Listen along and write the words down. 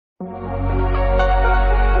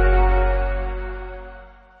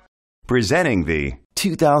Presenting the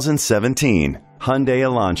 2017 Hyundai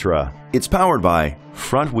Elantra. It's powered by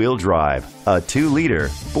front-wheel drive, a 2-liter,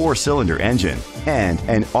 4-cylinder engine, and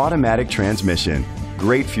an automatic transmission.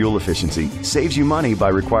 Great fuel efficiency saves you money by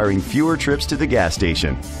requiring fewer trips to the gas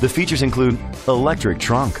station. The features include electric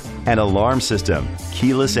trunk, an alarm system,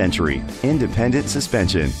 keyless entry, independent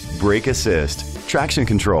suspension, brake assist, traction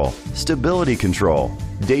control, stability control,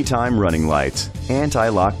 daytime running lights,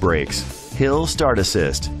 anti-lock brakes, hill start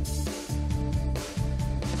assist.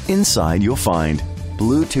 Inside you'll find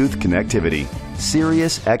Bluetooth connectivity,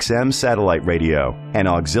 Sirius XM satellite radio, and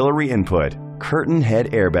auxiliary input, curtain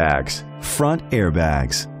head airbags, front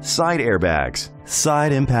airbags,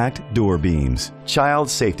 side impact door beams, child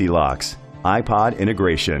safety locks, iPod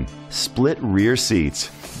integration, split rear seats.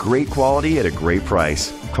 Great quality at a great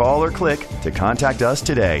price. Call or click to contact us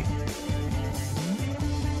today.